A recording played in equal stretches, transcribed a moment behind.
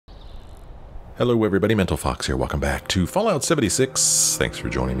Hello everybody, Mental Fox here. Welcome back to Fallout 76. Thanks for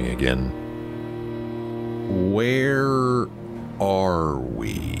joining me again. Where are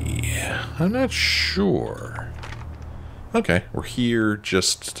we? I'm not sure. Okay, we're here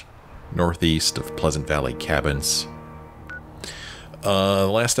just northeast of Pleasant Valley Cabins.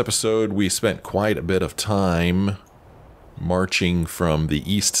 Last episode we spent quite a bit of time marching from the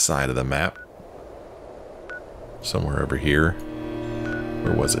east side of the map. Somewhere over here.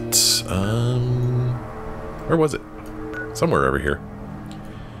 Where was it? Where was it? Somewhere over here.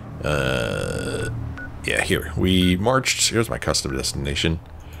 Yeah, here. We marched... Here's my custom destination.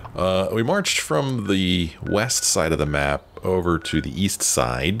 We marched from the west side of the map over to the east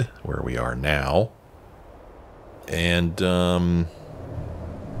side, where we are now. And,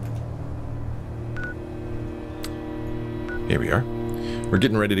 here we are. We're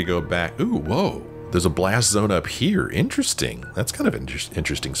getting ready to go back. Ooh, whoa. There's a blast zone up here. Interesting. That's kind of an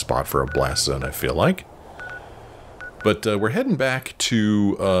interesting spot for a blast zone, I feel like. But we're heading back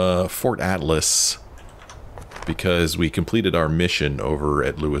to Fort Atlas because we completed our mission over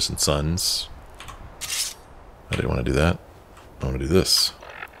at Lewis and Sons. I didn't want to do that. I want to do this.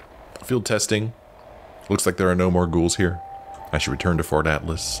 Field testing. Looks like there are no more ghouls here. I should return to Fort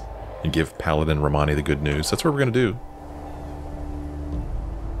Atlas and give Paladin Rahmani the good news. That's what we're going to do.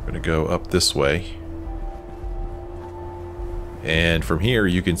 We're going to go up this way. And from here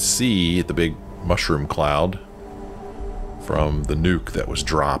you can see the big mushroom cloud from the nuke that was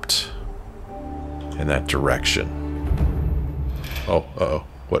dropped in that direction. Oh, uh-oh.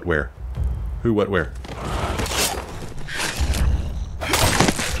 What, where? Who, what, where?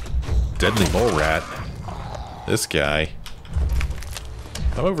 Deadly mole rat. This guy.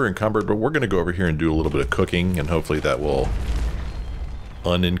 I'm over encumbered, but we're going to go over here and do a little bit of cooking, and hopefully that will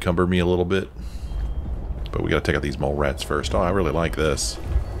unencumber me a little bit. But we gotta take out these mole rats first. Oh, I really like this.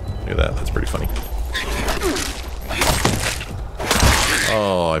 Look at that. That's pretty funny.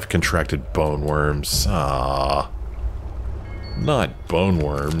 Oh, I've contracted bone worms. Ah, not bone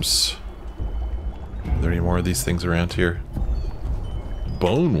worms. Are there any more of these things around here?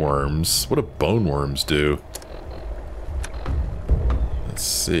 Bone worms? What do bone worms do? Let's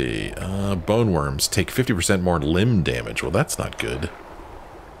see. Bone worms take 50% more limb damage. Well, that's not good.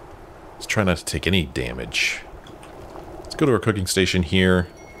 Let's try not to take any damage. Let's go to our cooking station here.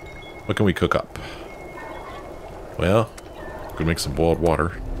 What can we cook up? Well, we're gonna make some boiled water.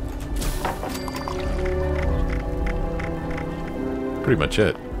 Pretty much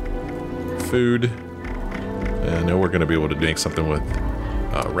it. Food. I know we're gonna be able to make something with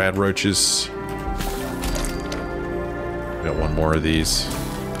rad roaches. Got one more of these.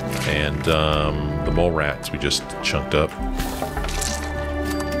 And the mole rats we just chunked up.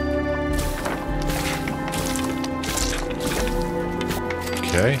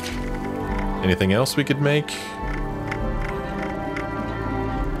 Okay. Anything else we could make?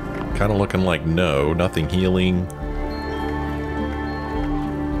 Kind of looking like no. Nothing healing.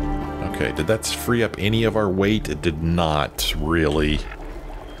 Okay, did that free up any of our weight? It did not, really.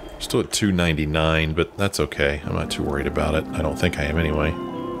 Still at 299, but that's okay. I'm not too worried about it. I don't think I am anyway.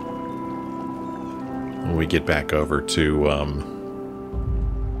 When we get back over to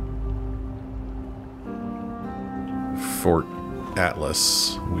Fort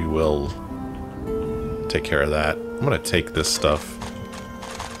Atlas, we will take care of that. I'm gonna take this stuff.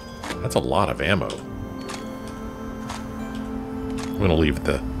 That's a lot of ammo. I'm gonna leave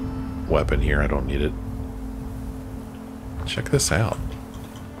the weapon here. I don't need it. Check this out.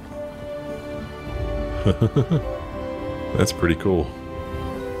 That's pretty cool.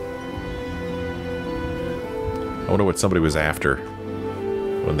 I wonder what somebody was after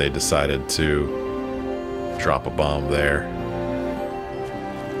when they decided to drop a bomb there.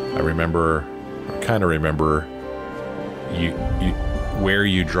 I kind of remember, where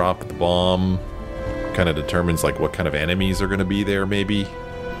you drop the bomb kind of determines like what kind of enemies are going to be there, maybe.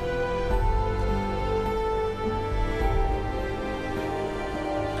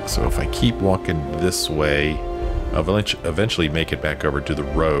 So if I keep walking this way, I'll eventually make it back over to the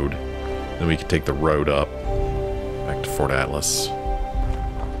road. Then we can take the road up back to Fort Atlas.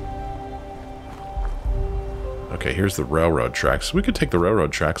 Okay, here's the railroad tracks. We could take the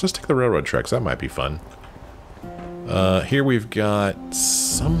railroad tracks. Let's take the railroad tracks. That might be fun. Here we've got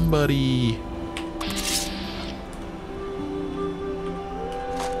somebody...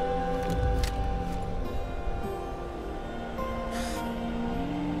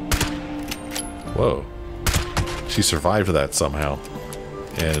 Whoa. She survived that somehow.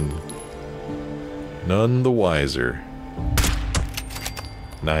 And none the wiser.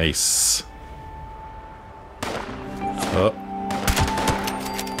 Nice. Oh.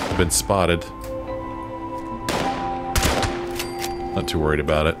 I've been spotted. Not too worried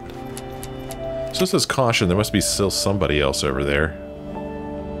about it. So it says caution, there must be still somebody else over there.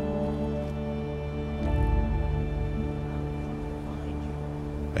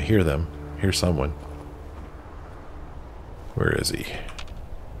 I hear them. I hear someone. Where is he?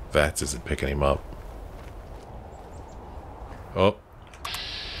 Vats isn't picking him up. Oh.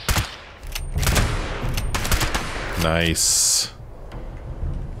 Nice.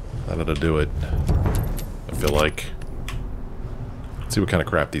 That ought to do it. I feel like. Let's see what kind of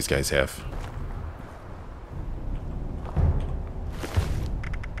crap these guys have.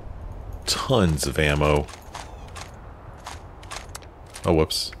 Tons of ammo. Oh,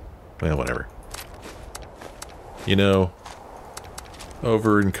 whoops. Well, whatever. You know,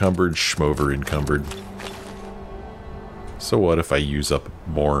 over-encumbered, schmover-encumbered. So what if I use up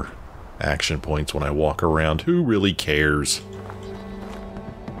more action points when I walk around? Who really cares?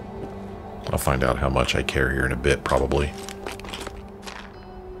 I'll find out how much I care here in a bit, probably.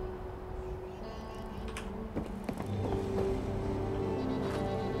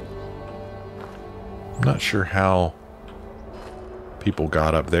 I'm not sure how people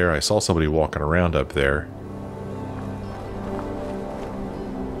got up there. I saw somebody walking around up there.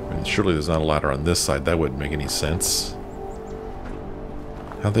 I mean, surely there's not a ladder on this side. That wouldn't make any sense.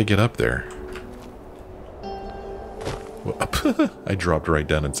 How'd they get up there? Well, I dropped right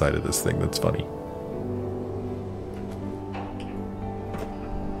down inside of this thing. That's funny.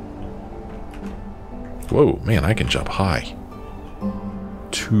 Whoa, man, I can jump high.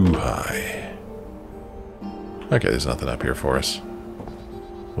 Too high. Okay, there's nothing up here for us.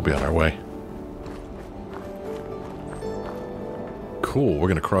 We'll be on our way. Cool, we're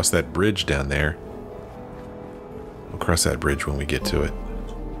gonna cross that bridge down there. We'll cross that bridge when we get to it.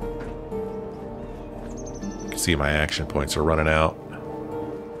 You can see my action points are running out.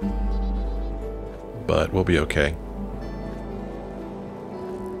 But we'll be okay.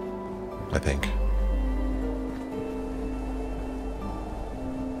 I think.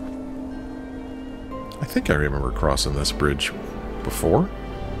 I think I remember crossing this bridge before.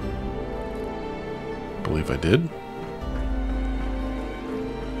 I believe I did.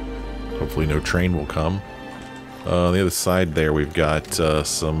 Hopefully no train will come. On the other side there we've got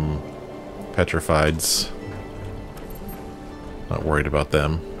some petrifieds. Not worried about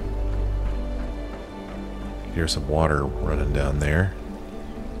them. Here's some water running down there.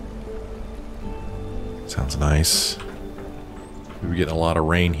 Sounds nice. We're getting a lot of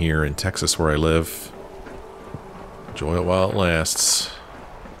rain here in Texas where I live. Enjoy it while it lasts.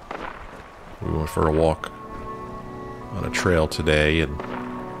 We went for a walk on a trail today and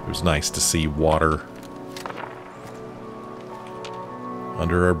it was nice to see water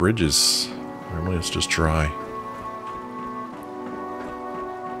under our bridges. Normally it's just dry.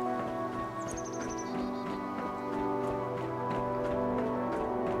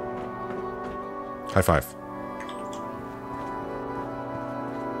 High five.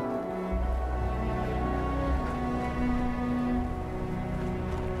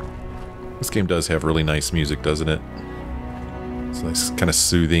 This game does have really nice music, doesn't it? It's nice, kind of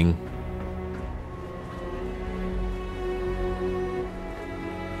soothing.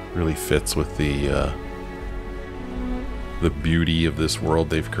 Really fits with the beauty of this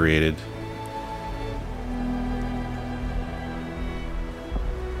world they've created.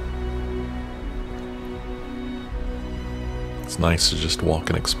 It's nice to just walk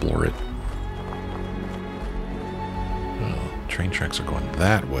and explore it. Oh, train tracks are going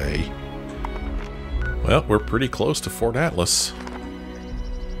that way. Well, we're pretty close to Fort Atlas.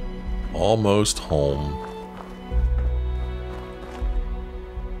 Almost home.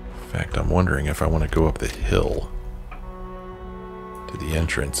 In fact, I'm wondering if I want to go up the hill to the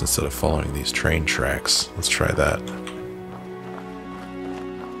entrance instead of following these train tracks. Let's try that.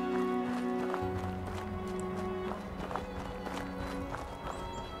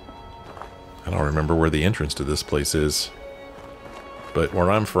 I don't remember where the entrance to this place is, but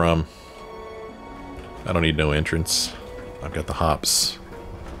where I'm from, I don't need no entrance. I've got the hops.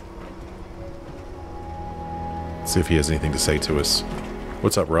 Let's see if he has anything to say to us.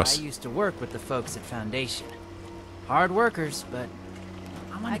 What's up, Russ? I used to work with the folks at Foundation. Hard workers, but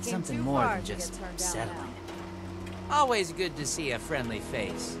I wanted something more than just settling. Always good to see a friendly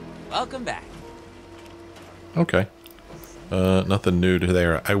face. Welcome back. Okay. Nothing new to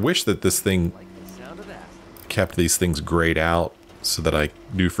there. I wish that this thing kept these things grayed out so that I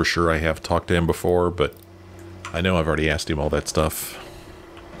knew for sure I have talked to him before, but I know I've already asked him all that stuff.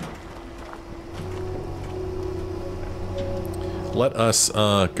 Let us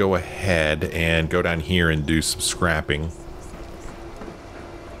go ahead and go down here and do some scrapping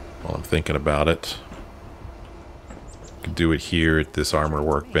while I'm thinking about it. Could do it here at this armor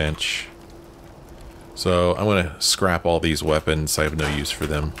workbench. So I'm going to scrap all these weapons. I have no use for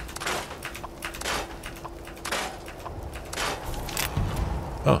them.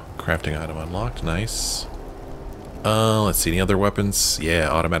 Oh, crafting item unlocked. Nice. Let's see. Any other weapons? Yeah,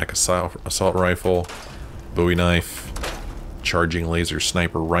 automatic assault rifle, Bowie knife, charging laser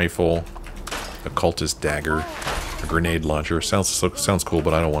sniper rifle, occultist dagger, a grenade launcher. Sounds cool,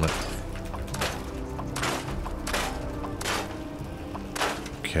 but I don't want it.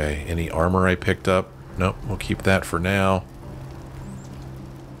 Okay, any armor I picked up? Nope, we'll keep that for now.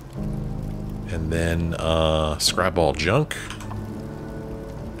 And then, scrap all junk.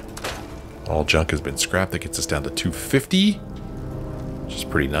 All junk has been scrapped. That gets us down to 250, which is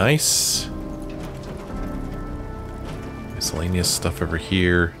pretty nice. Miscellaneous stuff over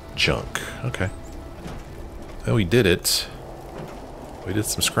here. Junk. Okay. Oh, we did it. We did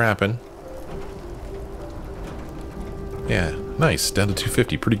some scrapping. Yeah, nice. Down to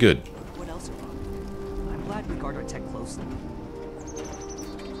 250. Pretty good. What else are wrong? I'm glad we guard our tech closely.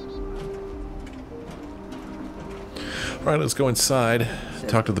 Alright, let's go inside.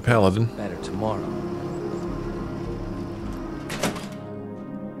 Talk to the Paladin. Better tomorrow.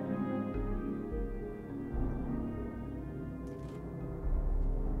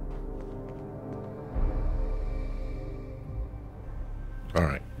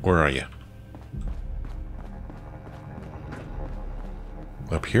 Alright, where are you?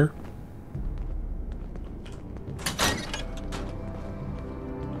 Up here?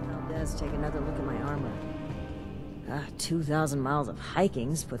 Let's take another look at my armor. 2,000 miles of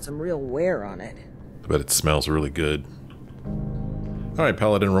hiking's put some real wear on it. I bet it smells really good. Alright,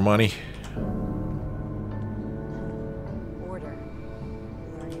 Paladin Rahmani. Order.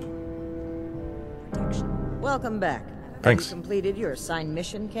 Protection. Welcome back. Thanks. Have you completed your assigned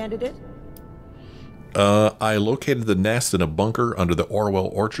mission, candidate? I located the nest in a bunker under the Orwell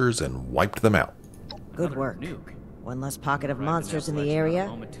orchards and wiped them out. Good work. One less pocket of monsters in the area.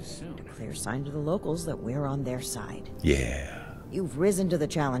 A clear sign to the locals that we're on their side. Yeah. You've risen to the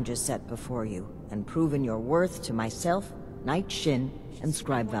challenges set before you, and proven your worth to myself, Knight Shin, and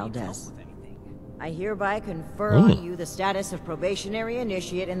Scribe Valdez. I hereby confer on you the status of probationary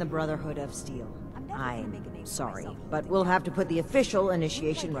initiate in the Brotherhood of Steel. I'm sorry, but we'll have to put the official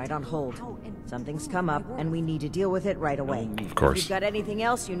initiation right on hold. Something's come up, and we need to deal with it right away. Of course. If you've got anything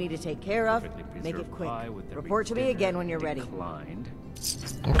else you need to take care of, make it quick. Report to me again when you're ready.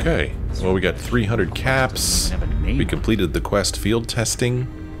 Okay. Well, we got 300 caps. We completed the quest field testing.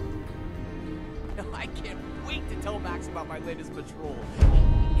 I can't wait to tell Max about my latest patrol.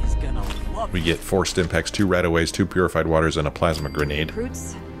 He's gonna love We get 4 Stimpaks, 2 Rataways, 2 Purified Waters, and a plasma grenade.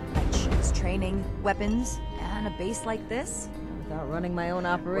 Recruits, Ship's training, weapons, and a base like this? Without running my own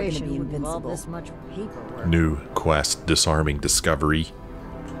operation, be would involve invincible. this much paperwork. New quest, Disarming Discovery.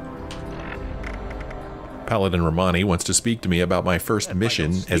 Paladin Rahmani wants to speak to me about my first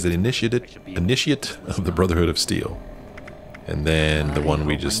mission as an initiate of the Brotherhood of Steel. And then the one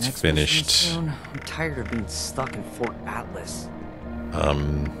we just finished. I'm tired of being stuck in Fort Atlas.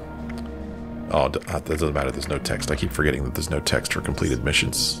 Oh, that doesn't matter. There's no text. I keep forgetting that there's no text for completed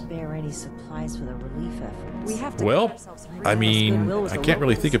missions. Spare any supplies for the relief effort. We have to Well, get ourselves some I mean, I can't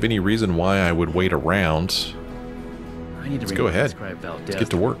really think of any reason why I would wait around. Let's go ahead. Let's get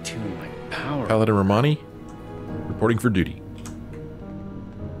to work. Paladin Rahmani, reporting for duty.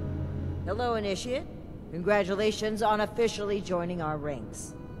 Hello, Initiate. Congratulations on officially joining our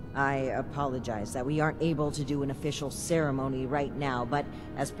ranks. I apologize that we aren't able to do an official ceremony right now, but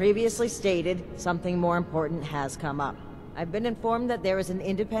as previously stated, something more important has come up. I've been informed that there is an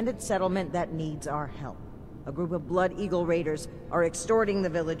independent settlement that needs our help. A group of Blood Eagle raiders are extorting the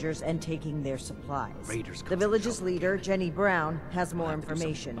villagers and taking their supplies. The village's leader, Jennie Brown, has more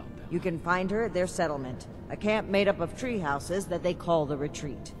information. You can find her at their settlement, a camp made up of treehouses that they call the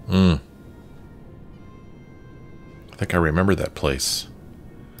Retreat. I think I remember that place.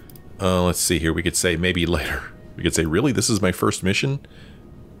 Let's see here. We could say maybe later. We could say, really? This is my first mission?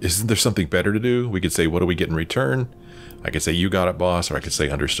 Isn't there something better to do? We could say, what do we get in return? I could say, you got it, boss, or I could say,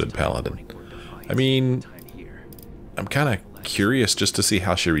 understood, Paladin. I mean, I'm kind of curious just to see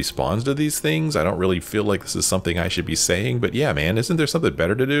how she responds to these things. I don't really feel like this is something I should be saying, but yeah, man, isn't there something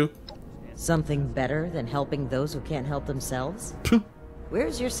better to do? Something better than helping those who can't help themselves?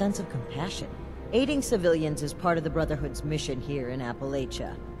 Where's your sense of compassion? Aiding civilians is part of the Brotherhood's mission here in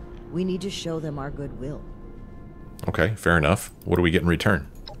Appalachia. We need to show them our goodwill. Okay, fair enough. What do we get in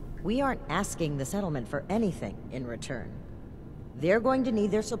return? We aren't asking the settlement for anything in return. They're going to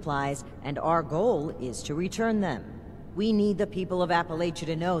need their supplies, and our goal is to return them. We need the people of Appalachia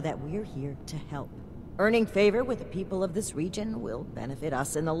to know that we're here to help. Earning favor with the people of this region will benefit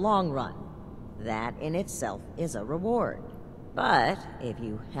us in the long run. That in itself is a reward. But if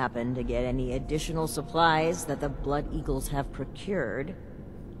you happen to get any additional supplies that the Blood Eagles have procured,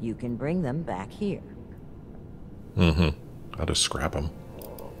 you can bring them back here. I'll just scrap them.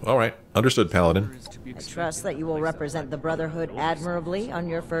 Alright, understood, Paladin. I trust that you will represent the Brotherhood admirably on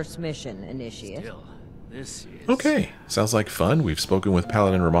your first mission, Initiate. Okay, sounds like fun. We've spoken with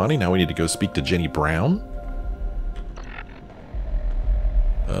Paladin Rahmani. Now we need to go speak to Jennie Brown.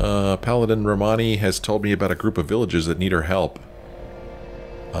 Paladin Rahmani has told me about a group of villagers that need her help.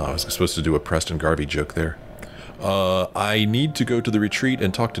 I was supposed to do a Preston Garvey joke there. I need to go to the retreat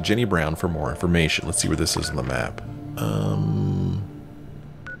and talk to Jennie Brown for more information. Let's see where this is on the map.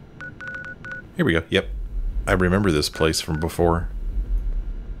 Here we go. Yep. I remember this place from before.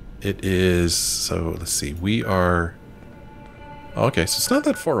 It is... So, let's see. We are... Okay, so it's not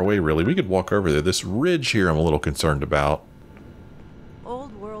that far away, really. We could walk over there. This ridge here I'm a little concerned about.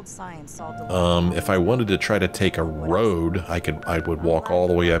 Old world science solved the if I wanted to try to take a road, I would walk all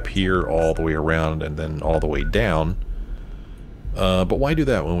the way up here, all the way around, and then all the way down. But why do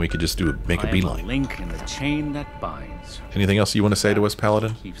that when we could just make a beeline? Link in the chain that binds. Anything else you want to say to us,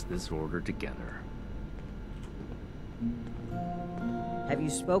 Paladin? Keeps this order together. Have you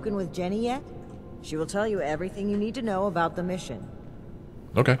spoken with Jennie yet? She will tell you everything you need to know about the mission.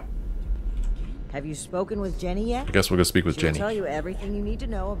 Okay. Have you spoken with Jennie yet? I guess we'll go speak with Jennie. She'll tell you everything you need to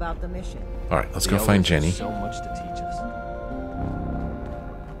know about the mission. Alright, let's go find Jennie. So much to teach us.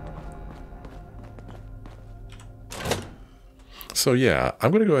 So yeah,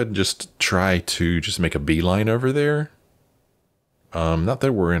 I'm going to go ahead and just try to just make a beeline over there. Not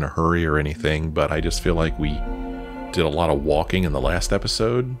that we're in a hurry or anything, but I just feel like we did a lot of walking in the last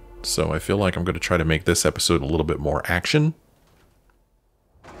episode. So I feel like I'm going to try to make this episode a little bit more action.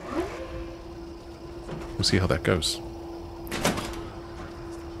 We'll see how that goes.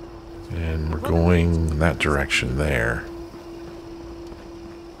 And we're going that direction there.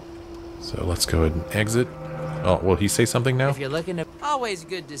 So let's go ahead and exit. Oh, will he say something now? If you're looking to... Always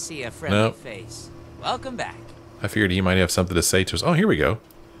good to see a friendly face. Welcome back. I figured he might have something to say to us. Oh, here we go.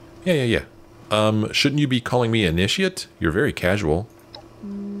 Yeah. Shouldn't you be calling me Initiate? You're very casual.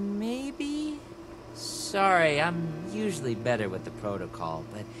 Maybe? Sorry, I'm usually better with the protocol,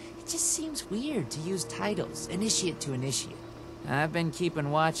 but it just seems weird to use titles, Initiate to Initiate. I've been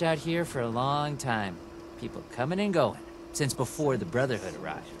keeping watch out here for a long time. People coming and going, since before the Brotherhood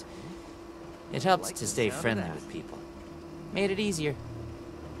arrived. It helps to stay friendly with people. Made it easier.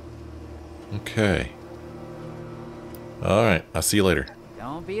 Okay. Alright, I'll see you later.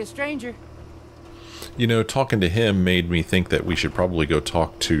 Don't be a stranger. You know, talking to him made me think that we should probably go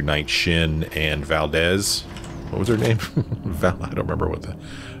talk to Night Shin and Valdez. What was her name? I don't remember what the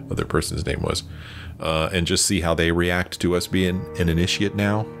other person's name was. And just see how they react to us being an initiate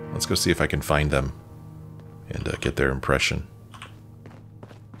now. Let's go see if I can find them and get their impression.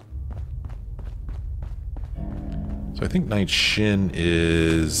 So I think Night Shin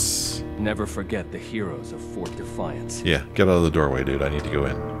is... Never forget the heroes of Fort Defiance. Yeah, get out of the doorway, dude. I need to go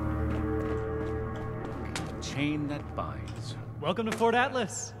in. Chain that binds. Welcome to Fort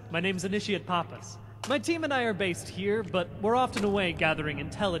Atlas. My name's Initiate Pappas. My team and I are based here, but we're often away gathering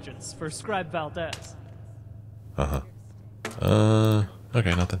intelligence for Scribe Valdez. Okay,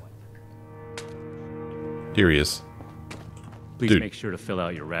 nothing. Here he is. Please Dude. make sure to fill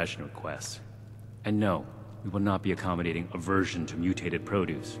out your ration requests. And no, we will not be accommodating aversion to mutated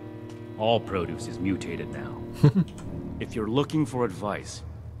produce. All produce is mutated now. If you're looking for advice,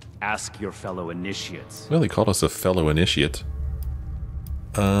 ask your fellow initiates. Well, he called us a fellow initiate.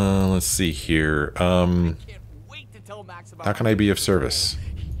 Let's see here. How can I be of service?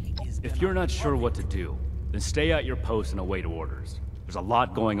 If you're not sure what to do, then stay at your post and await orders. There's a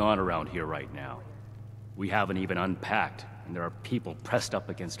lot going on around here right now. We haven't even unpacked, and there are people pressed up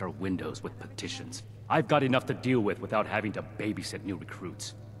against our windows with petitions. I've got enough to deal with without having to babysit new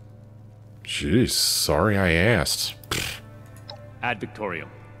recruits. Jeez, sorry I asked. Ad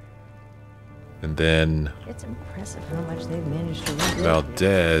Victorium. And then It's impressive how much they've managed to rebuild.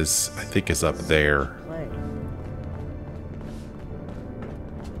 Valdez, I think, is up there.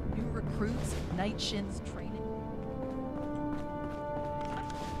 New recruits, Night Shin's training.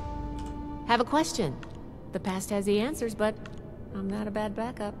 Have a question. The past has the answers, but I'm not a bad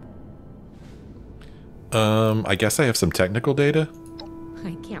backup. I guess I have some technical data.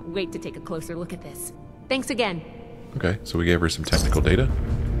 I can't wait to take a closer look at this. Thanks again. Okay, so we gave her some technical data.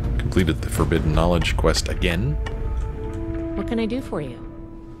 Completed the Forbidden Knowledge quest again. What can I do for you?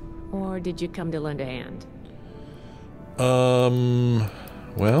 Or did you come to lend a hand?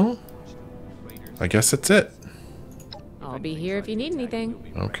 Well, I guess that's it. I'll be here if you need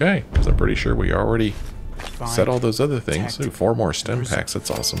anything. Okay, because I'm pretty sure we already said all those other things. Ooh, 4 more stem packs.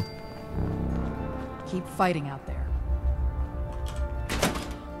 That's awesome. Keep fighting out there.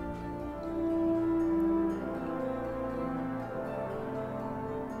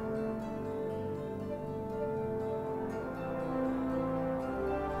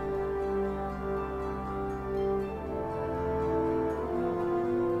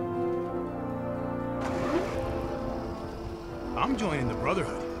 I'm joining the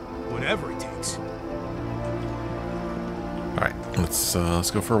Brotherhood, whatever it takes. All right,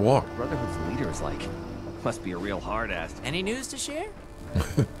 let's go for a walk. Brotherhood's leader is like, must be a real hard ass. Any news to share?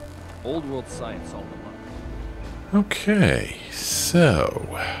 Old world science all the way. Okay,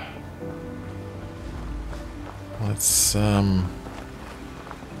 so let's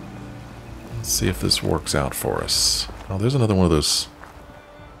see if this works out for us. Oh, there's another one of those.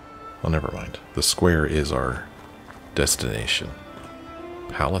 Oh, never mind. The square is our destination.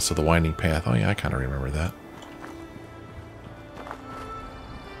 Palace of the Winding Path. Oh yeah, I kind of remember that.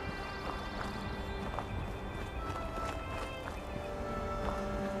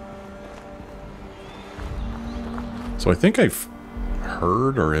 So I think I've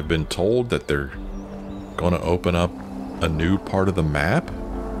heard or have been told that they're going to open up a new part of the map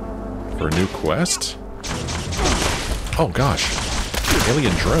for a new quest. Oh gosh.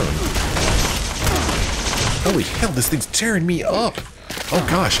 Alien drone. Holy hell, this thing's tearing me up. Oh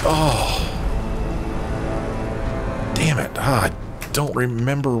gosh. Oh. Damn it. I don't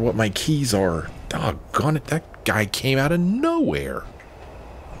remember what my keys are. Doggone it. That guy came out of nowhere.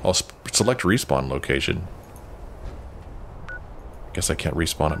 I'll select respawn location. Guess I can't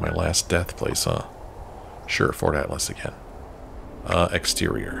respawn at my last death place, huh? Sure, Fort Atlas again.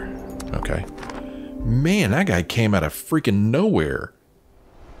 Exterior. Okay. Man, that guy came out of freaking nowhere.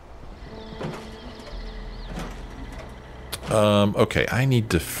 Okay, I need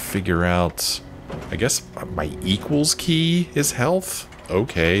to figure out... I guess my equals key is health?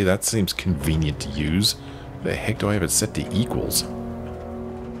 Okay, that seems convenient to use. The heck do I have it set to equals?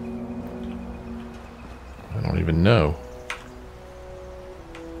 I don't even know.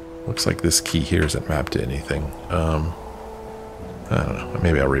 Looks like this key here isn't mapped to anything. I don't know.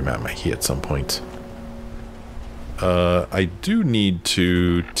 Maybe I'll remap my key at some point. I do need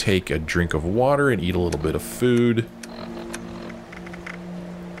to take a drink of water and eat a little bit of food.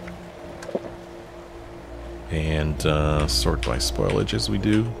 And sort by spoilage as we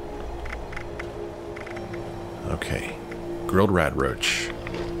do. Okay. Grilled rat roach.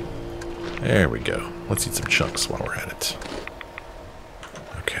 There we go. Let's eat some chunks while we're at it.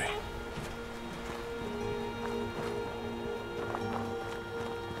 Okay.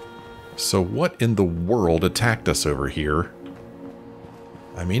 So what in the world attacked us over here?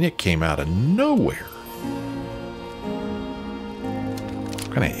 I mean, it came out of nowhere.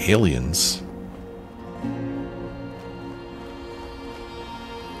 What kind of aliens?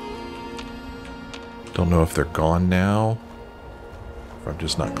 Don't know if they're gone now, if I'm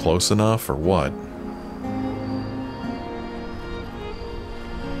just not close enough, or what.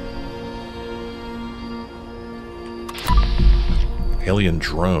 Alien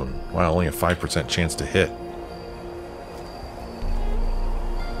drone. Wow, only a 5% chance to hit.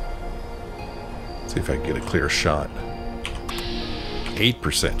 Let's see if I can get a clear shot.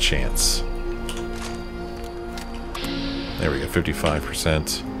 8% chance. There we go,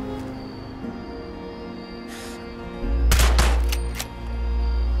 55%.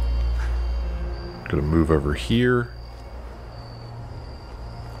 Gonna move over here.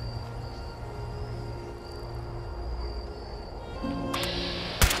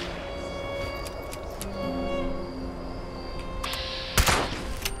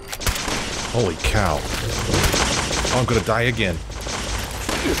 Holy cow. Oh, I'm gonna die again.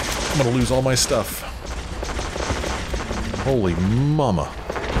 I'm gonna lose all my stuff. Holy mama.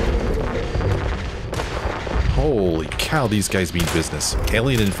 Holy cow, these guys mean business.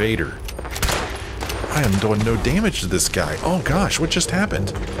 Alien invader. I am doing no damage to this guy. Oh gosh, what just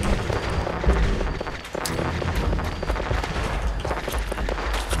happened?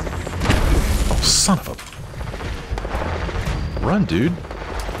 Oh, son of a... Run, dude.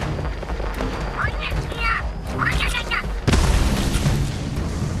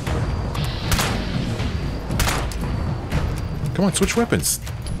 Come on, switch weapons.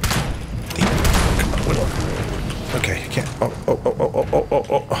 Damn. Come on, Willow. Okay, I can't. Oh.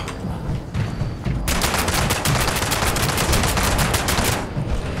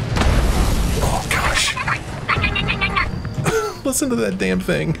 Listen to that damn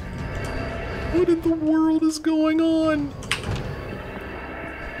thing. What in the world is going on?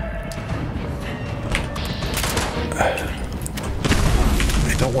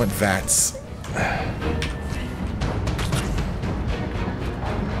 I don't want VATS.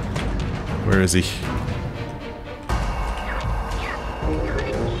 Where is he?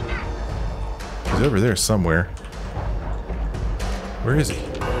 He's over there somewhere. Where is he?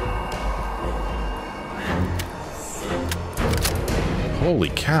 Holy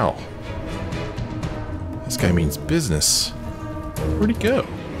cow. This guy means business. Where'd he go?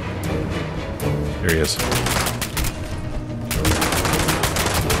 There he is.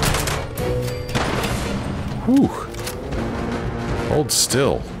 Whew. Hold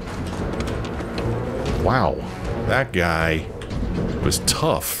still. Wow. That guy was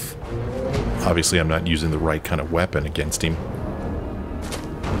tough. Obviously, I'm not using the right kind of weapon against him.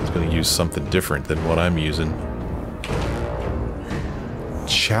 He's going to use something different than what I'm using.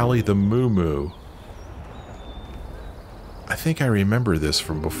 Chally the Moo Moo. I think I remember this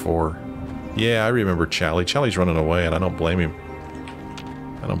from before. Yeah, I remember Chally. Chally's running away, and I don't blame him.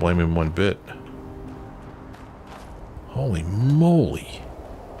 I don't blame him one bit. Holy moly.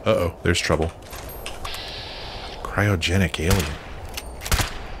 Uh-oh, there's trouble. Cryogenic alien.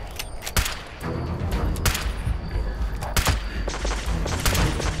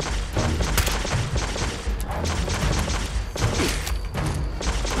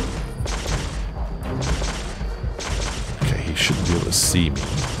 Okay, he shouldn't be able to see me.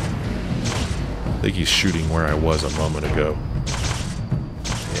 I think he's shooting where I was a moment ago.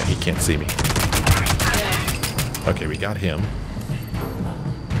 Yeah, he can't see me. Okay, we got him.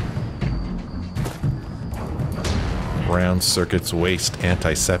 Brown circuits, waste,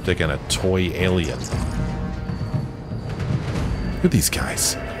 antiseptic, and a toy alien. Look at these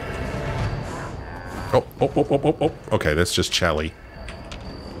guys. Oh. Okay, that's just Chally.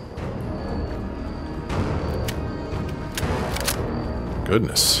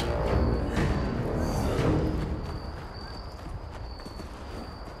 Goodness.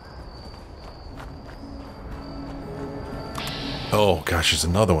 Oh gosh, there's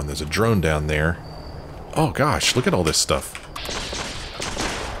another one. There's a drone down there. Oh gosh, look at all this stuff.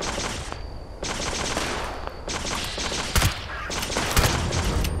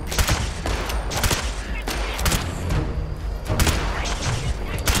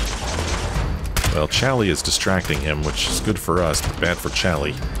 Well, Chally is distracting him, which is good for us, but bad for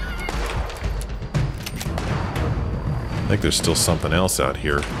Chally. I think there's still something else out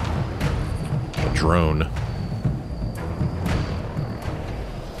here. A drone.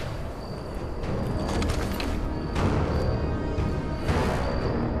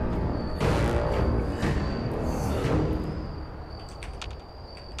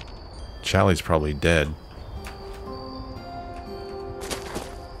 Chally's probably dead.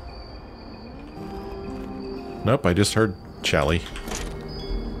 Nope, I just heard Chally.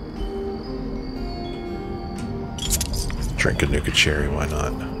 Drink a Nuka Cherry, why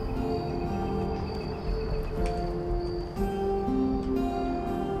not?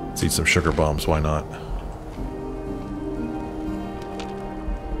 Let's eat some sugar bombs, why not?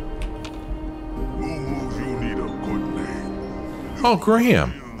 You need a good name. Oh,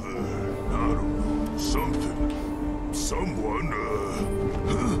 Graham.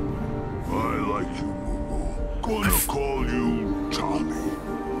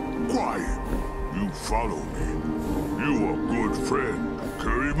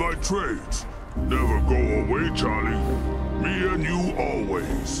 Trades. Never go away, Charlie. Me and you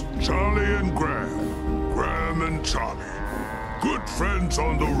always. Charlie and Graham. Graham and Charlie. Good friends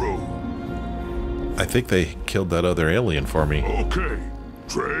on the road. I think they killed that other alien for me. Okay.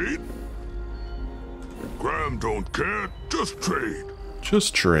 Trade? Graham don't care. Just trade.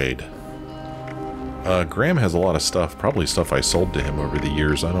 Just trade. Graham has a lot of stuff. Probably stuff I sold to him over the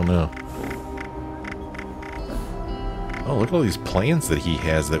years. I don't know. Oh, look at all these plans that he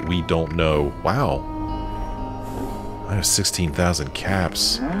has that we don't know. Wow. I have 16,000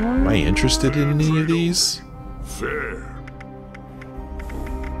 caps. Am I interested in any of these? Fair.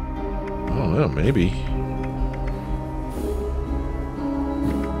 I don't know, maybe.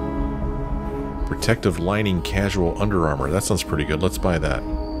 Protective lining casual Under Armour. That sounds pretty good. Let's buy that.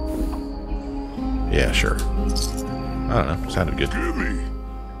 Yeah, sure. I don't know. Sounded good. Gimme.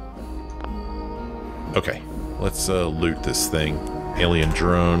 Okay. Let's loot this thing. Alien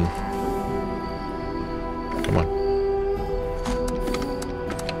drone. Come on.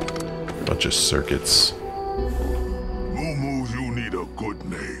 Bunch of circuits. Moo, you need a good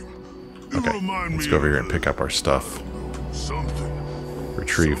name. Okay, let's go over here and pick up our stuff.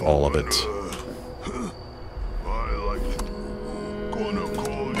 Retrieve all of it.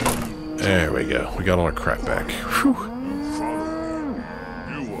 There we go. We got all our crap back. Whew.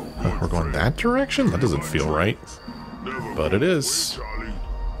 We're going that direction? That doesn't feel right. but it is. Charlie.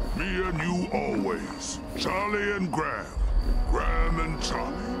 Me and you always. Charlie and Graham. Graham and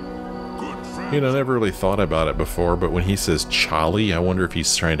Charlie. Good friends. You know, I never really thought about it before, but when he says Charlie, I wonder if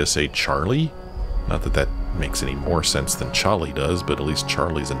he's trying to say Charlie. Not that that makes any more sense than Charlie does, but at least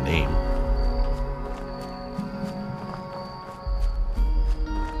Charlie's a name.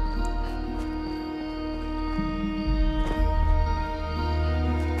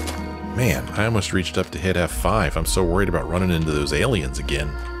 Man, I almost reached up to hit F5. I'm so worried about running into those aliens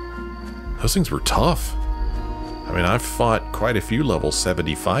again. Those things were tough. I mean, I've fought quite a few level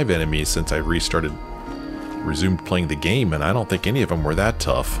 75 enemies since I resumed playing the game, and I don't think any of them were that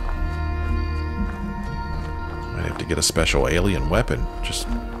tough. Might have to get a special alien weapon just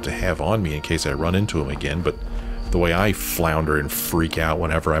to have on me in case I run into them again, but the way I flounder and freak out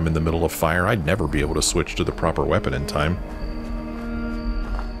whenever I'm in the middle of fire, I'd never be able to switch to the proper weapon in time.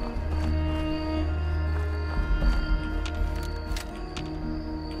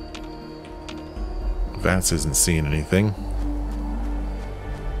 Vance isn't seeing anything.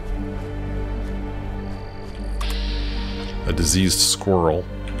 A diseased squirrel.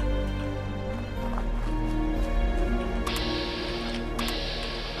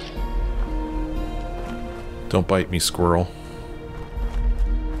 Don't bite me, squirrel.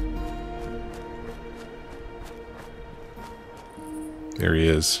 There he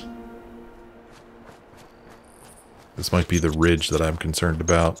is. This might be the ridge that I'm concerned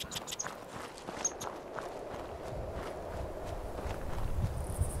about.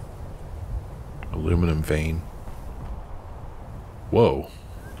 Aluminum vein. Whoa.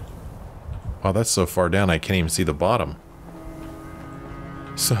 Wow, that's so far down I can't even see the bottom.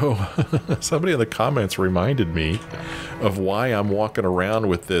 So, somebody in the comments reminded me of why I'm walking around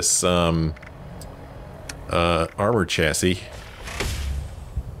with this armor chassis.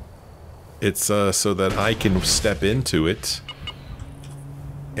 It's so that I can step into it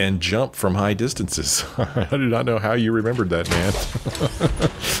and jump from high distances. I do not know how you remembered that, man.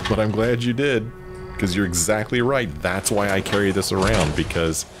 But I'm glad you did. Because you're exactly right. That's why I carry this around,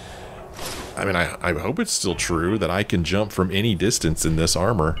 because I mean, I hope it's still true that I can jump from any distance in this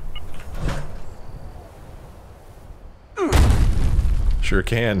armor. Sure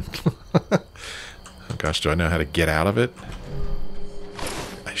can. Oh gosh, do I know how to get out of it?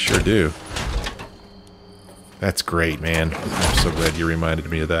 I sure do. That's great, man. I'm so glad you reminded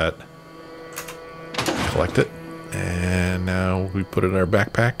me of that. Collect it. And now we put it in our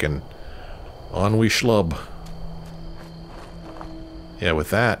backpack and on we schlub. Yeah, with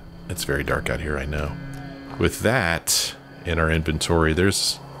that, it's very dark out here, I know. With that in our inventory,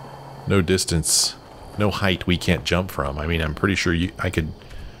 there's no distance, no height we can't jump from. I mean, I'm pretty sure I could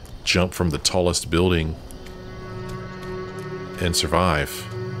jump from the tallest building and survive.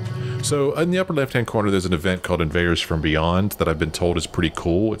 So in the upper left-hand corner, there's an event called Invaders from Beyond that I've been told is pretty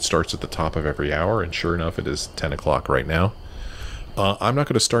cool. It starts at the top of every hour, and sure enough, it is 10 o'clock right now. I'm not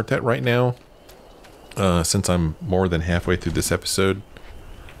going to start that right now. Since I'm more than halfway through this episode.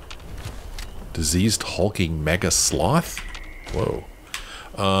 Diseased hulking mega sloth? Whoa.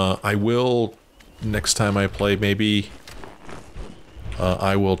 I will, next time I play, maybe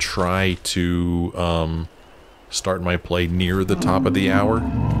I will try to start my play near the top of the hour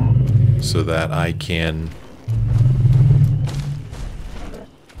so that I can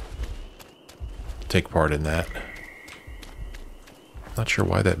take part in that. Not sure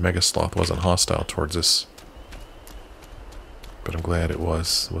why that mega sloth wasn't hostile towards us, but I'm glad it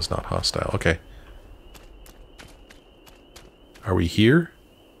was not hostile. Okay. Are we here?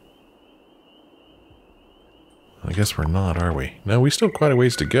 I guess we're not, are we? No, we still have quite a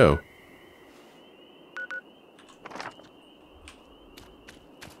ways to go.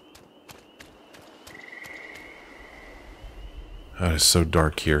 Oh, it's so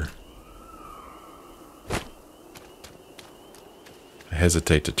dark here. I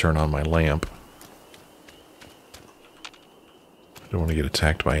hesitate to turn on my lamp. I don't want to get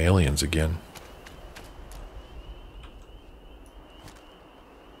attacked by aliens again.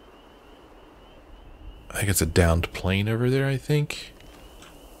 I think it's a downed plane over there, I think.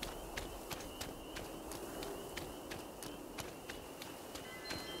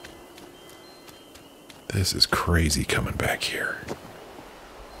 This is crazy coming back here.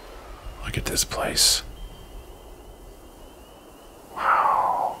 Look at this place.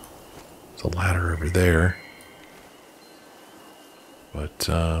 Wow. There's a ladder over there. But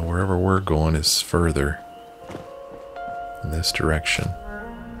wherever we're going is further in this direction.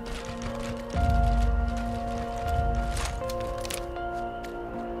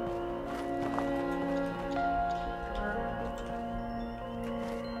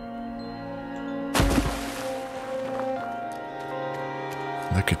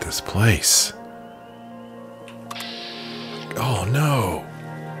 Look at this place. Oh no.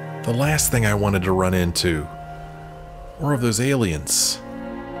 The last thing I wanted to run into. More of those aliens.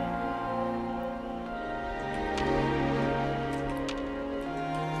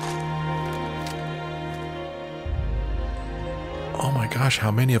 Oh my gosh,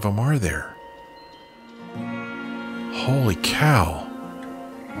 how many of them are there? Holy cow.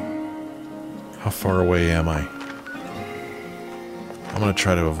 How far away am I? I'm gonna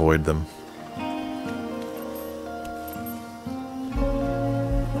try to avoid them.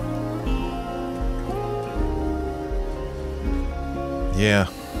 Yeah.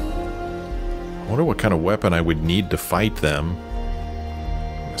 I wonder what kind of weapon I would need to fight them.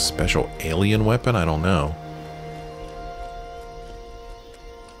 A special alien weapon? I don't know.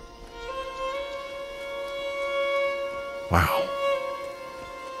 Wow.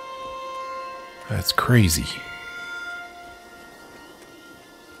 That's crazy.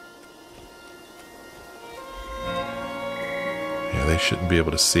 Yeah, they shouldn't be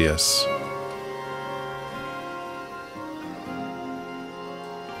able to see us.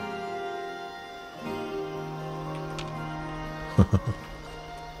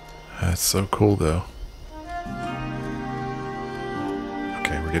 That's so cool, though.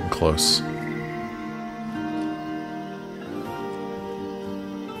 Okay, we're getting close.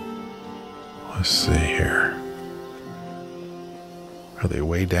 Let's see here. Are they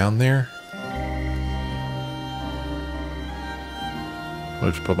way down there?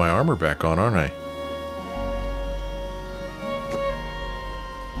 I'll just put my armor back on, aren't I?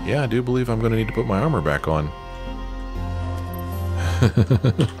 Yeah, I do believe I'm going to need to put my armor back on.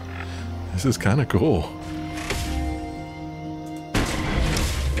 This is kind of cool.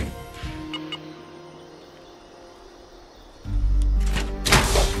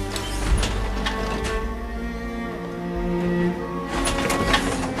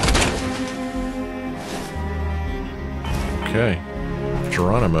 Okay,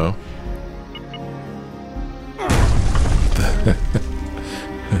 Geronimo.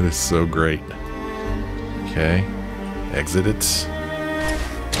 That is so great. Okay, exit it.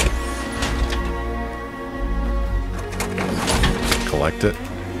 Collect it.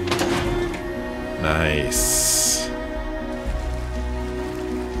 Nice.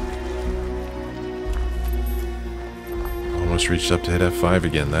 Almost reached up to hit F5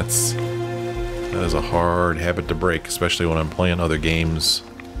 again. That is a hard habit to break, especially when I'm playing other games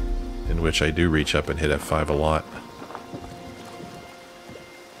in which I do reach up and hit F5 a lot.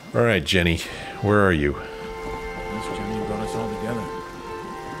 Alright, Jenny, where are you? This Jenny brought us all together.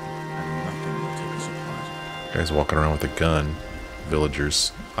 And nothing will take us apart. Guys walking around with a gun.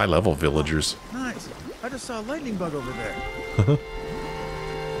 Villagers. High-level villagers. Nice. I just saw a lightning bug over there.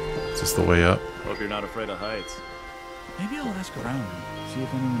 Is this the way up? Hope you're not afraid of heights. Maybe I'll ask around and see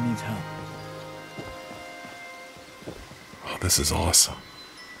if anyone needs help. Oh, this is awesome.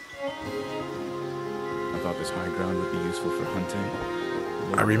 I thought this high ground would be useful for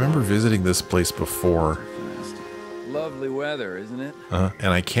hunting. I remember visiting this place before. Lovely weather, isn't it? And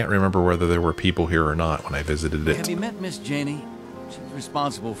I can't remember whether there were people here or not when I visited it. Have you met Miss Jennie? She's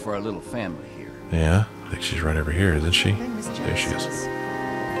responsible for our little family here. Yeah, I think she's right over here, isn't she? There she is.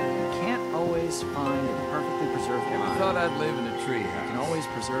 Can't always find a perfectly preserved Never line. thought I'd live in a tree house. Can always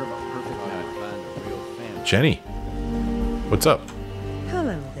preserve a perfect line. Find a real family. Jenny, what's up?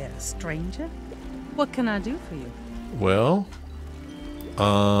 Hello there, stranger. What can I do for you? Well,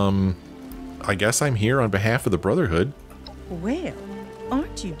 I guess I'm here on behalf of the Brotherhood. Well,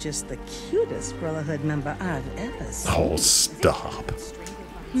 aren't you just the cutest Brotherhood member I've ever seen? Oh, stop.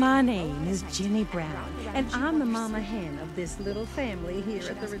 My name is Jennie Brown, and I'm the mama hen of this little family here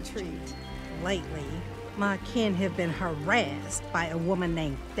at the retreat. Lately, my kin have been harassed by a woman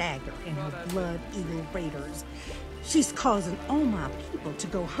named Dagger and her blood-eating raiders. She's causing all my people to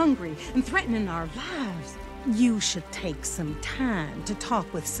go hungry and threatening our lives. You should take some time to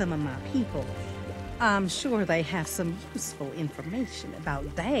talk with some of my people. I'm sure they have some useful information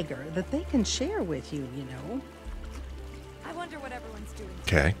about Dagger that they can share with you, you know. I wonder what everyone's doing.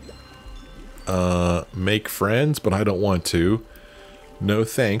 Okay. Make friends, but I don't want to. No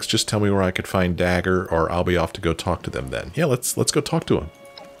thanks, just tell me where I could find Dagger, or I'll be off to go talk to them then. Yeah, let's go talk to him.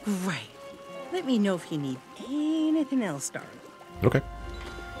 Great. Let me know if you need anything else, darling. Okay.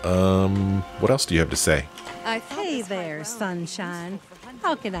 What else do you have to say? Hey there, sunshine.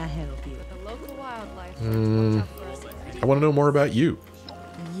 How can I help you? I want to know more about you.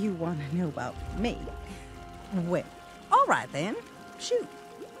 You want to know about me? Well, all right then. Shoot.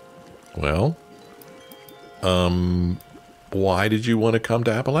 Well, why did you want to come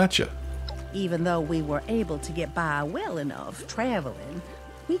to Appalachia? Even though we were able to get by well enough traveling,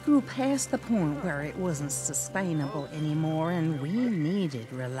 We grew past the point where it wasn't sustainable anymore, and we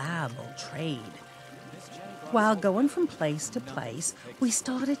needed reliable trade. While going from place to place, we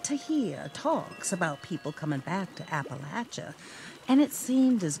started to hear talks about people coming back to Appalachia, and it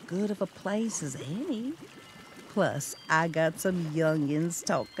seemed as good of a place as any. Plus, I got some youngins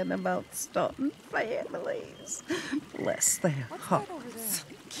talking about starting families. Bless their hearts.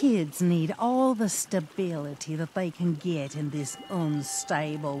 Kids need all the stability that they can get in this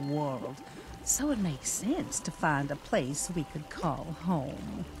unstable world, so it makes sense to find a place we could call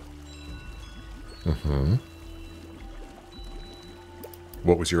home. Mm-hmm.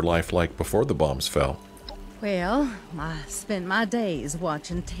 What was your life like before the bombs fell? Well, I spent my days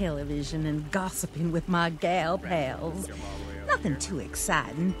watching television and gossiping with my gal pals. Nothing too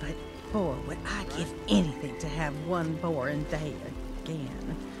exciting, but boy, would I give anything to have one boring day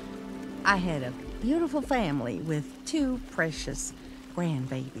again. I had a beautiful family with 2 precious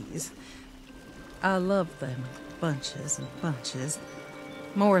grandbabies. I loved them bunches and bunches,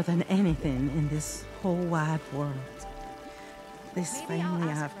 more than anything in this whole wide world. This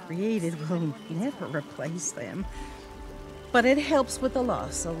family I've created will never replace them. But it helps with the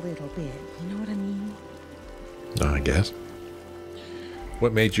loss a little bit, you know what I mean? I guess.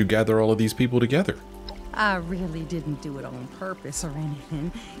 What made you gather all of these people together? I really didn't do it on purpose or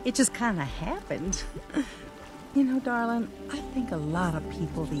anything. It just kind of happened. You know, darling, I think a lot of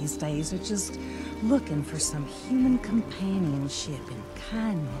people these days are just looking for some human companionship and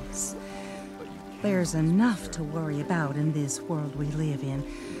kindness. There's enough to worry about in this world we live in,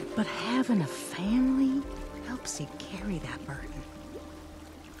 but having a family helps you carry that burden.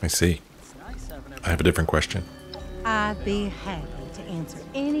 I see. I have a different question. I'd be happy to answer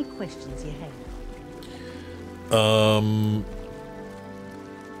any questions you have.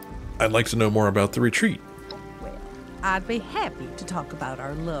 I'd like to know more about the retreat. Well, I'd be happy to talk about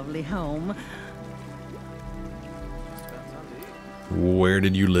our lovely home. Where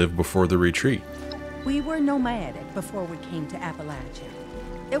did you live before the retreat? We were nomadic before we came to Appalachia.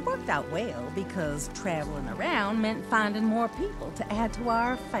 It worked out well because traveling around meant finding more people to add to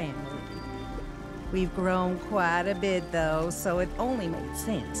our family. We've grown quite a bit, though, so it only made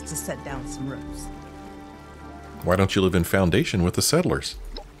sense to set down some roots. Why don't you live in Foundation with the settlers?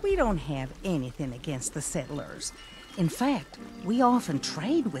 We don't have anything against the settlers. In fact, we often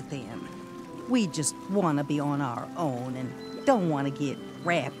trade with them. We just want to be on our own and don't want to get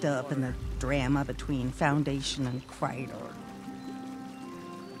wrapped up in the drama between Foundation and Crater.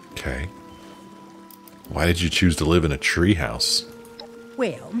 Okay. Why did you choose to live in a treehouse?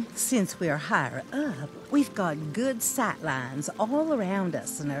 Well, since we're higher up, we've got good sight lines all around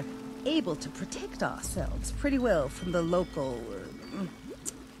us and are able to protect ourselves pretty well from the local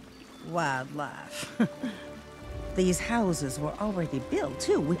wildlife. These houses were already built,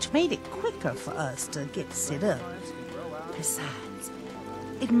 too, which made it quicker for us to get set up. Besides,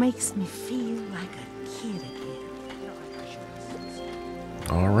 it makes me feel like a kid again.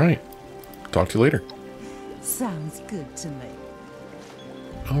 All right. Talk to you later. Sounds good to me.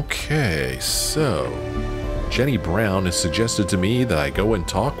 Okay, so Jennie Brown has suggested to me that I go and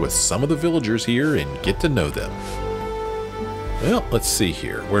talk with some of the villagers here and get to know them. Well, let's see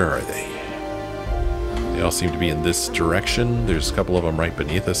here. Where are they? They all seem to be in this direction. There's a couple of them right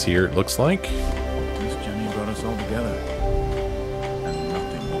beneath us here, it looks like. Miss Jennie brought us all together, and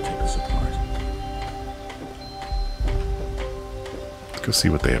nothing will take us apart. Let's go see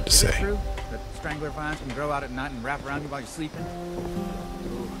what they have to say. True that strangler vines can grow out at night and wrap around you while you're sleeping?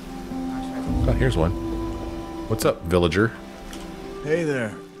 Oh, here's one. What's up, villager? Hey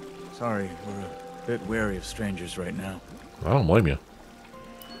there. Sorry, we're a bit wary of strangers right now. I don't blame you.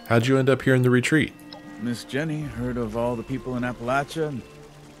 How'd you end up here in the retreat? Miss Jennie heard of all the people in Appalachia and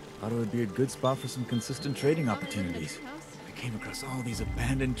thought it would be a good spot for some consistent trading opportunities. I came across all these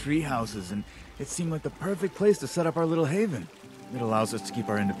abandoned tree houses, and it seemed like the perfect place to set up our little haven. It allows us to keep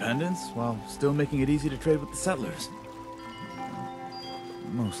our independence while still making it easy to trade with the settlers.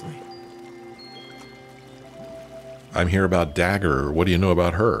 Mostly. I'm here about Dagger. What do you know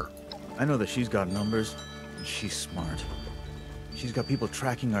about her? I know that she's got numbers, and she's smart. She's got people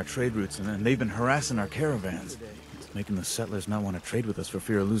tracking our trade routes, and they've been harassing our caravans. It's making the settlers not want to trade with us for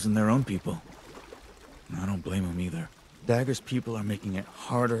fear of losing their own people. And I don't blame them either. Dagger's people are making it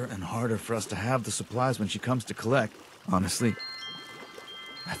harder and harder for us to have the supplies when she comes to collect. Honestly,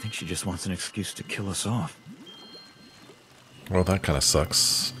 I think she just wants an excuse to kill us off. Well, that kind of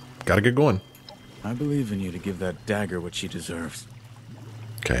sucks. Gotta get going. I believe in you to give that Dagger what she deserves.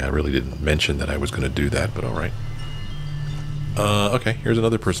 Okay, I really didn't mention that I was going to do that, but alright. Okay, here's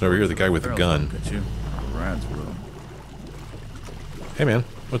another person over here, the guy with the gun. Look at you. Rats will. Hey, man.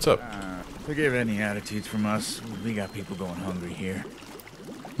 What's up? Forgive any attitudes from us. We got people going hungry here.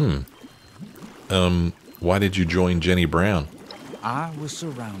 Why did you join Jennie Brown? I was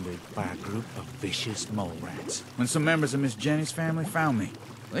surrounded by a group of vicious mole rats when some members of Miss Jenny's family found me.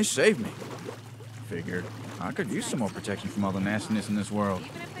 They saved me. Figured I could use some more protection from all the nastiness in this world.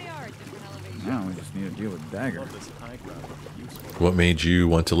 Now we just need to deal with Dagger. What made you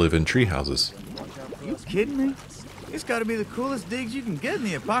want to live in treehouses? You kidding me? It's got to be the coolest digs you can get in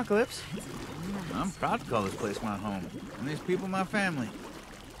the apocalypse. I'm proud to call this place my home, and these people my family.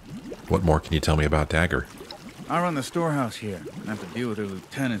 What more can you tell me about Dagger? I run the storehouse here, and have to deal with their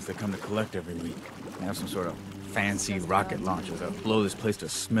lieutenants that come to collect every week. They have some sort of fancy rocket launchers that blow this place to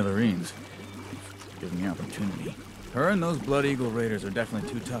smithereens. Give me opportunity. Her and those Blood Eagle raiders are definitely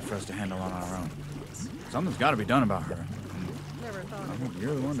too tough for us to handle on our own. Something's got to be done about her. I think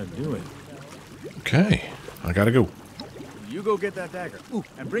you're the one to do it. Okay, I gotta go. You go get that dagger. Ooh,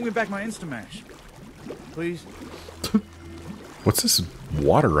 and bring me back my Instamash. Please. What's this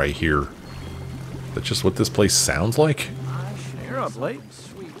water right here? That's just what this place sounds like? You're up late.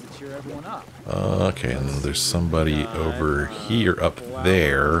 Okay, and then there's somebody over here, up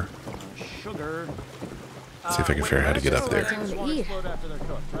there. Let's see if I can figure out how to get up there.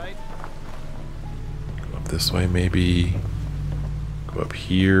 Go up this way, maybe. Go up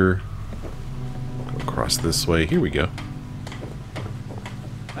here. Go across this way. Here we go.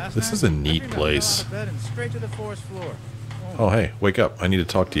 This is a neat place. Oh, hey, wake up. I need to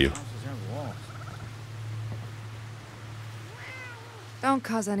talk to you. Don't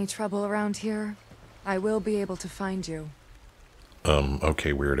cause any trouble around here. I will be able to find you.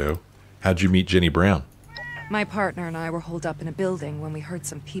 Okay, weirdo. How'd you meet Jennie Brown? My partner and I were holed up in a building when we heard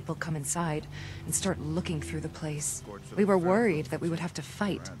some people come inside and start looking through the place. We were worried that we would have to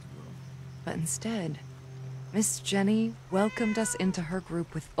fight. But instead, Miss Jenny welcomed us into her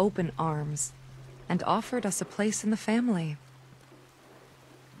group with open arms and offered us a place in the family.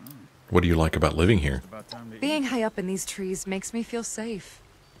 What do you like about living here? Being high up in these trees makes me feel safe.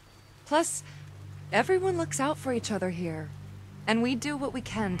 Plus, everyone looks out for each other here, and we do what we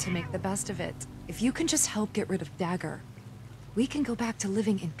can to make the best of it. If you can just help get rid of Dagger, we can go back to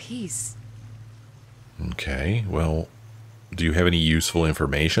living in peace. Okay, well, do you have any useful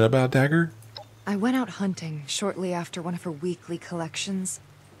information about Dagger? I went out hunting shortly after one of her weekly collections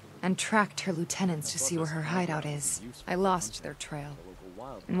and tracked her lieutenants to see where her hideout is. I lost their trail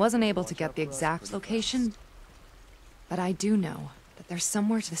and wasn't able to get the exact location, but I do know that they're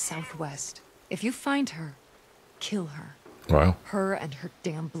somewhere to the southwest. If you find her, kill her. Wow. Her and her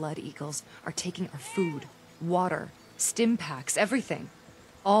damn Blood Eagles are taking our food, water, stim packs, everything.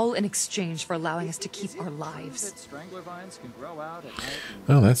 All in exchange for allowing us to keep our lives.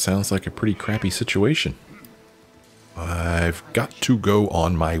 Well, that sounds like a pretty crappy situation. I've got to go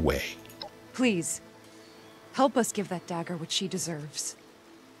on my way. Please, help us give that Dagger what she deserves.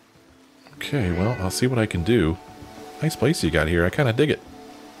 Okay, well, I'll see what I can do. Nice place you got here. I kind of dig it.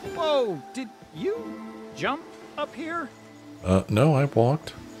 Whoa, did you jump up here? No, I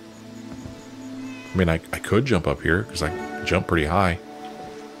walked. I mean, I could jump up here, because I jump pretty high.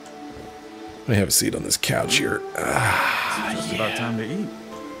 Let me have a seat on this couch here. It's about time to eat.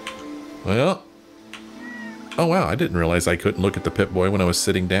 Well. Oh, wow, I didn't realize I couldn't look at the Pip-Boy when I was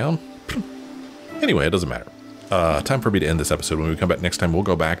sitting down. Anyway, it doesn't matter. Time for me to end this episode. When we come back next time, we'll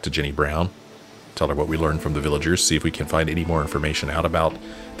go back to Jennie Brown. Tell her what we learned from the villagers. See if we can find any more information out about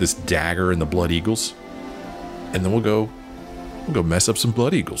this Dagger and the Blood Eagles. And then we'll go mess up some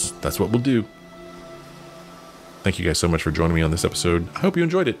Blood Eagles. That's what we'll do. Thank you guys so much for joining me on this episode. I hope you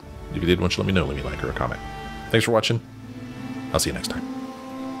enjoyed it. If you did, why don't you let me know. Leave me a like or a comment. Thanks for watching. I'll see you next time.